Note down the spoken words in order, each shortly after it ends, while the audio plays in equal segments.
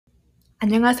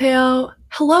안녕하세요.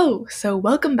 Hello. So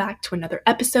welcome back to another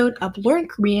episode of Learn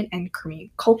Korean and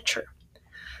Korean Culture.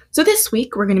 So this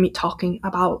week we're going to be talking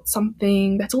about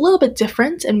something that's a little bit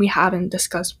different and we haven't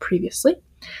discussed previously,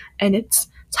 and it's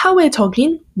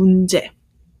사회적인 문제.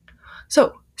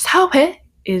 So 사회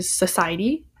is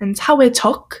society and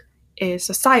사회적 is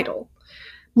societal.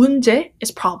 문제 is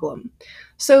problem.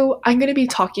 So I'm going to be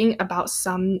talking about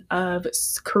some of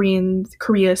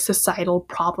Korea's societal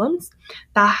problems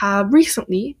that have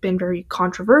recently been very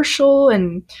controversial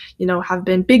and, have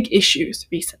been big issues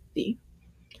recently.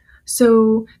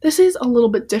 So this is a little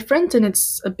bit different and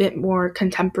it's a bit more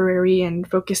contemporary and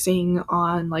focusing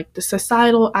on like the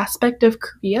societal aspect of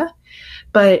Korea.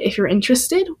 But if you're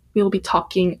interested, we'll be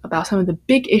talking about some of the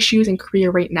big issues in Korea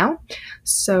right now.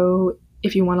 So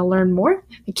if you want to learn more,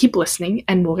 then keep listening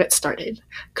and we'll get started.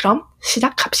 그럼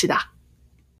시작합시다.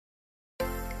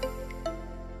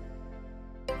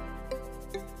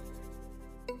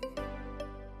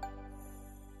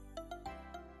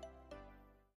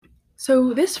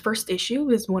 So this first issue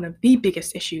is one of the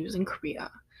biggest issues in Korea.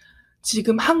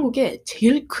 지금 한국의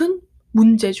제일 큰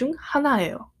문제 중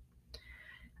하나예요.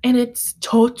 And it's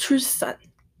저출산.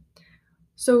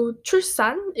 So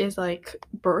출산 is like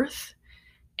birth,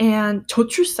 and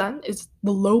저출산 is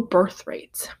the low birth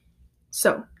rate.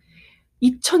 So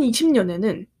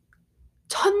 2020년에는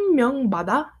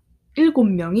 1000명마다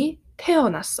 7명이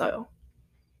태어났어요.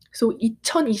 So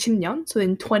 2020년, so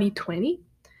in 2020,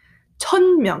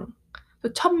 1000명. So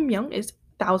 1000명 is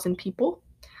 1,000 people.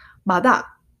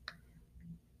 마다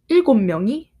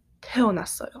 7명이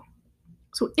태어났어요.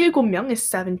 So 7명 is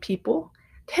 7 people.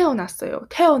 태어났어요.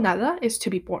 태어나다 is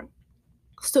to be born.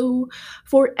 So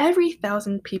for every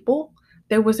 1,000 people,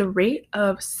 there was a rate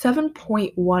of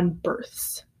 7.1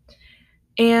 births.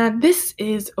 And this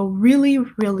is a really,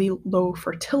 really low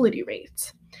fertility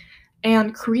rate.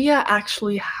 And Korea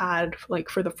actually had, like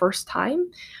for the first time,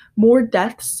 more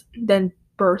deaths than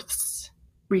births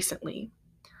recently.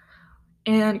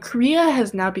 And Korea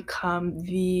has now become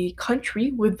the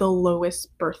country with the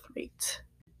lowest birth rate.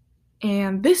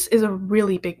 And this is a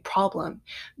really big problem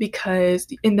because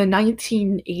in the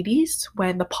 1980s,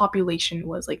 when the population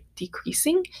was like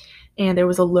decreasing and there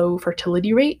was a low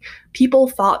fertility rate, people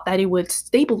thought that it would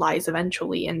stabilize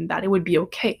eventually and that it would be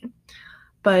okay.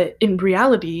 But in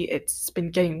reality, it's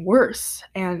been getting worse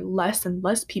and less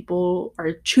people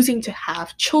are choosing to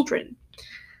have children.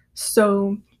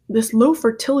 So this low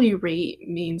fertility rate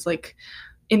means like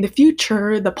in the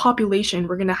future, the population,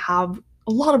 we're going to have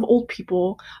a lot of old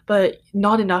people, but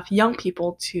not enough young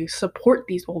people to support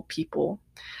these old people.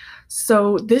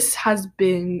 So this has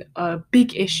been a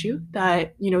big issue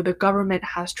that, the government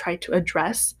has tried to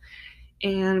address.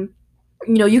 And,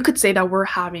 you could say that we're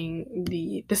having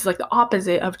this is like the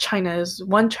opposite of China's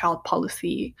one-child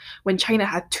policy when China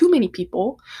had too many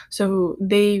people. So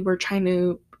they were trying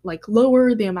to like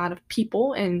lower the amount of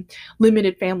people and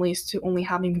limited families to only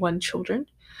having one children.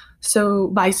 So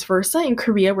vice versa, in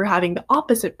Korea, we're having the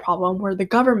opposite problem where the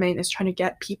government is trying to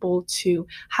get people to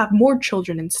have more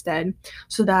children instead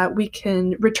so that we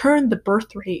can return the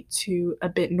birth rate to a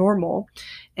bit normal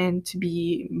and to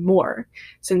be more.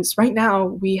 Since right now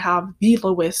we have the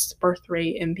lowest birth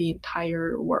rate in the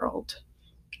entire world.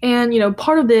 And,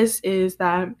 part of this is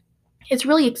that it's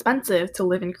really expensive to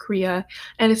live in Korea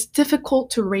and it's difficult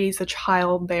to raise a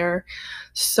child there.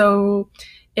 So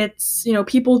it's,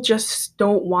 people just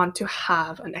don't want to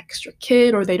have an extra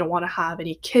kid or they don't want to have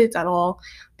any kids at all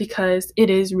because it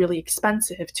is really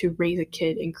expensive to raise a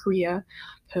kid in Korea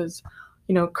because,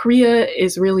 Korea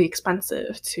is really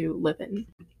expensive to live in.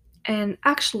 And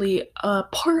actually, a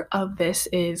part of this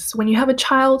is when you have a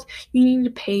child, you need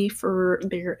to pay for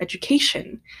their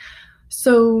education.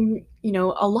 So,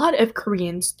 a lot of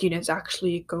Korean students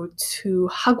actually go to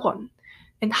hagwon.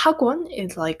 And hagwon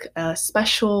is like a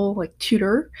special like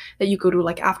tutor that you go to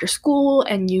like after school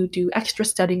and you do extra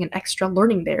studying and extra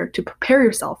learning there to prepare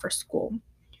yourself for school.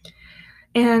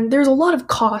 And there's a lot of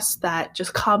costs that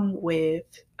just come with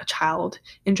a child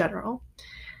in general.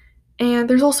 And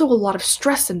there's also a lot of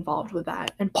stress involved with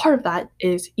that. And part of that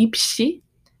is 입시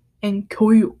and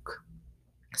교육.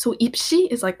 So 입시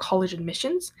is like college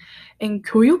admissions and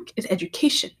교육 is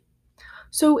education.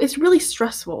 So it's really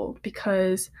stressful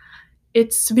because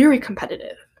it's very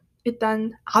competitive.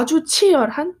 일단 아주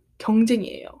치열한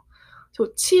경쟁이에요. So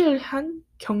치열한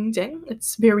경쟁,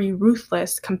 it's very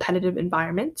ruthless competitive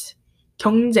environment.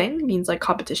 경쟁 means like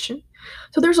competition.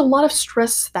 So there's a lot of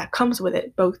stress that comes with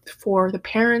it, both for the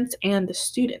parents and the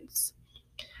students.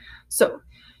 So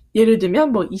예를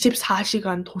들면 뭐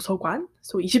 24시간 도서관.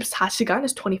 So 24시간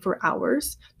is 24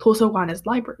 hours. 도서관 is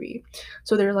library.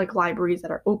 So there are like libraries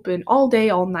that are open all day,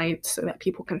 all night so that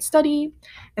people can study.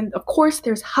 And of course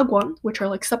there's 학원, which are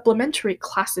like supplementary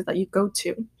classes that you go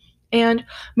to. And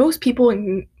most people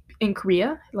in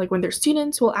Korea, like when they're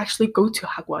students, will actually go to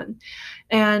학원.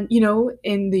 And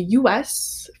in the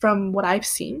US, from what I've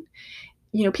seen,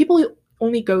 people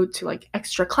only go to like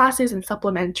extra classes and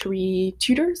supplementary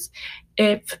tutors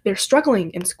if they're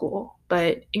struggling in school.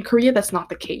 But in Korea, that's not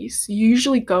the case. You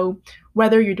usually go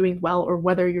whether you're doing well or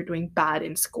whether you're doing bad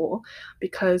in school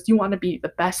because you want to be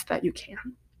the best that you can.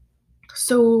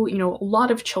 So, a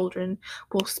lot of children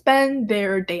will spend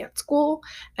their day at school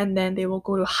and then they will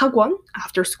go to 학원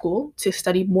after school to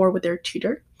study more with their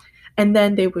tutor. And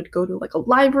then they would go to like a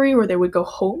library or they would go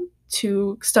home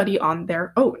to study on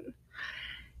their own.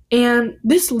 And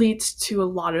this leads to a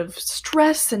lot of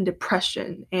stress and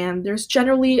depression. And there's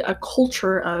generally a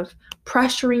culture of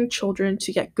pressuring children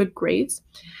to get good grades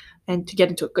and to get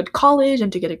into a good college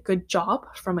and to get a good job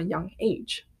from a young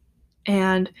age.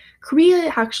 And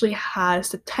Korea actually has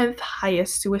the 10th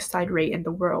highest suicide rate in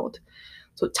the world.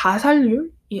 So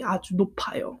자살률이 아주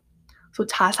높아요. So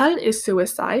자살 is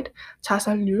suicide.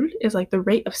 자살률 is like the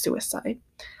rate of suicide.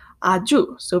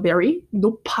 아주, so very,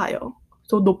 높아요.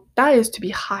 So 높다 is to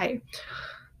be high.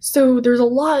 So there's a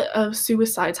lot of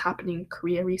suicides happening in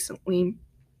Korea recently.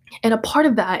 And a part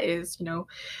of that is,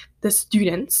 the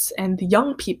students and the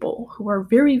young people who are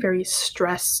very, very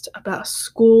stressed about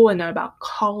school and about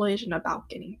college and about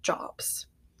getting jobs.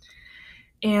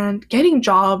 And getting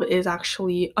job is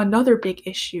actually another big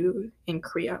issue in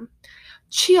Korea.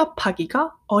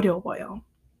 취업하기가 어려워요.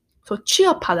 So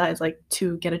취업하다 is like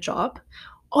to get a job.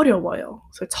 어려워요.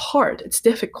 So it's hard, it's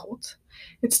difficult.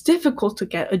 It's difficult to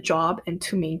get a job and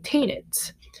to maintain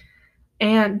it.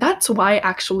 And that's why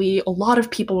actually a lot of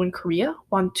people in Korea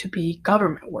want to be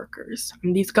government workers.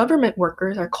 And these government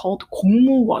workers are called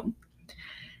공무원.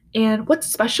 And what's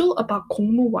special about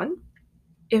공무원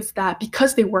is that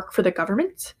because they work for the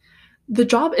government, the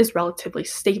job is relatively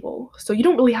stable. So you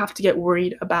don't really have to get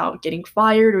worried about getting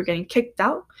fired or getting kicked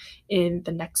out in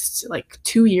the next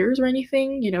 2 years or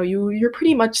anything. You're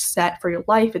pretty much set for your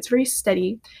life. It's very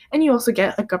steady. And you also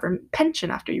get a government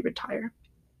pension after you retire.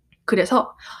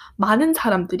 그래서 많은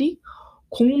사람들이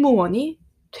공무원이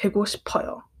되고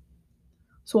싶어요.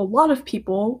 So a lot of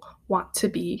people want to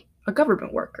be a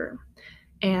government worker.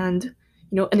 And,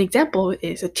 an example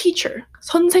is a teacher,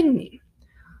 선생님.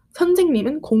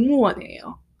 선생님은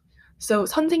공무원이에요. So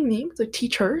선생님, so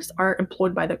teachers are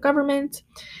employed by the government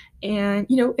and,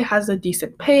 it has a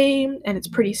decent pay and it's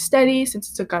pretty steady since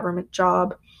it's a government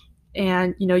job.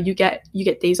 And, you get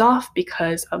days off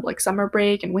because of summer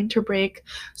break and winter break.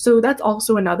 So that's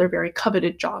also another very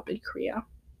coveted job in Korea.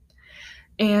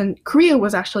 And Korea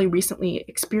was actually recently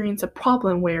experiencing a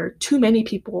problem where too many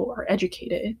people are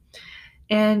educated.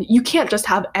 And you can't just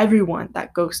have everyone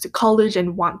that goes to college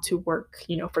and want to work,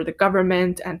 for the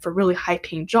government and for really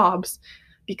high-paying jobs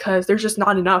because there's just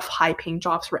not enough high-paying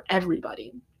jobs for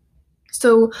everybody.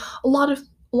 So a lot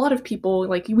of people,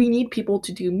 we need people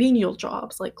to do menial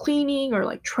jobs like cleaning or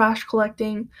trash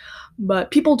collecting,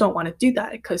 but people don't want to do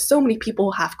that because so many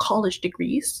people have college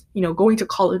degrees. Going to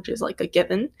college is a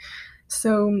given.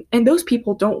 So, and those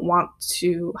people don't want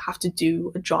to have to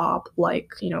do a job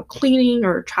cleaning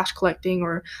or trash collecting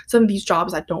or some of these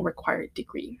jobs that don't require a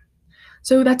degree.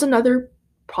 So that's another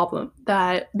problem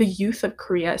that the youth of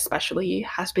Korea especially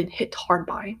has been hit hard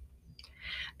by.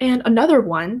 And another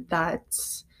one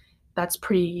that's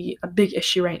pretty a big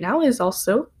issue right now is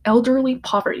also elderly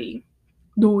poverty,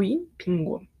 노인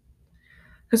빈곤.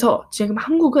 그래서 지금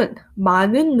한국은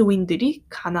많은 노인들이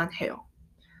가난해요.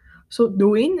 So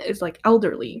노인 is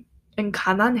elderly and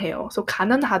가난해요. So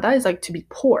가난하다 is to be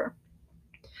poor.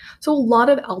 So a lot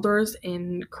of elders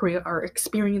in Korea are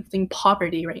experiencing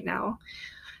poverty right now.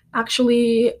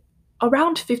 Actually,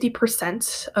 around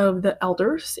 50% of the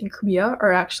elders in Korea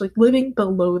are actually living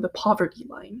below the poverty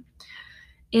line.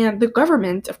 And the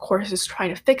government, of course, is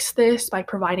trying to fix this by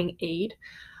providing aid.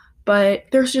 But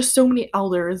there's just so many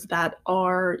elders that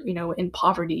are, in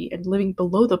poverty and living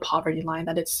below the poverty line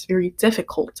that it's very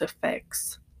difficult to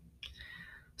fix.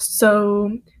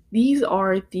 So these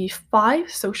are the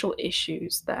 5 social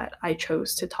issues that I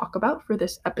chose to talk about for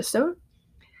this episode.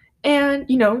 And,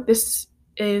 this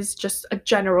is just a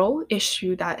general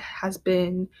issue that has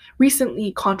been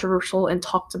recently controversial and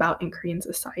talked about in Korean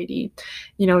society.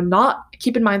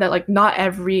 Keep in mind that not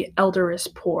every elder is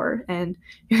poor, and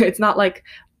it's not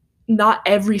not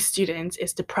every student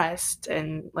is depressed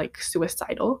and like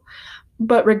suicidal.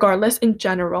 But regardless, in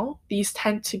general, these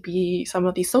tend to be some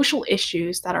of the social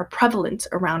issues that are prevalent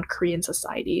around Korean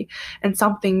society, and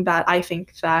something that I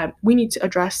think that we need to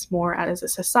address more as a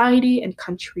society and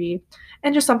country,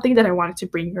 and just something that I wanted to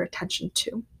bring your attention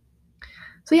to.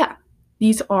 So yeah,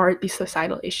 these are the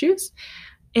societal issues.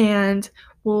 And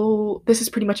this is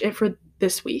pretty much it for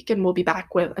this week, and we'll be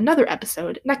back with another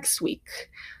episode next week.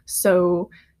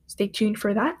 So stay tuned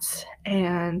for that.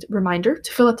 And reminder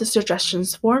to fill out the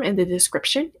suggestions form in the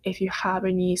description if you have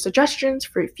any suggestions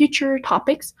for future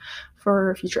topics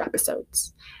for future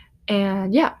episodes.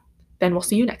 And yeah, then we'll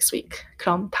see you next week.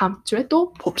 그럼 다음 주에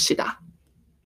또 봅시다.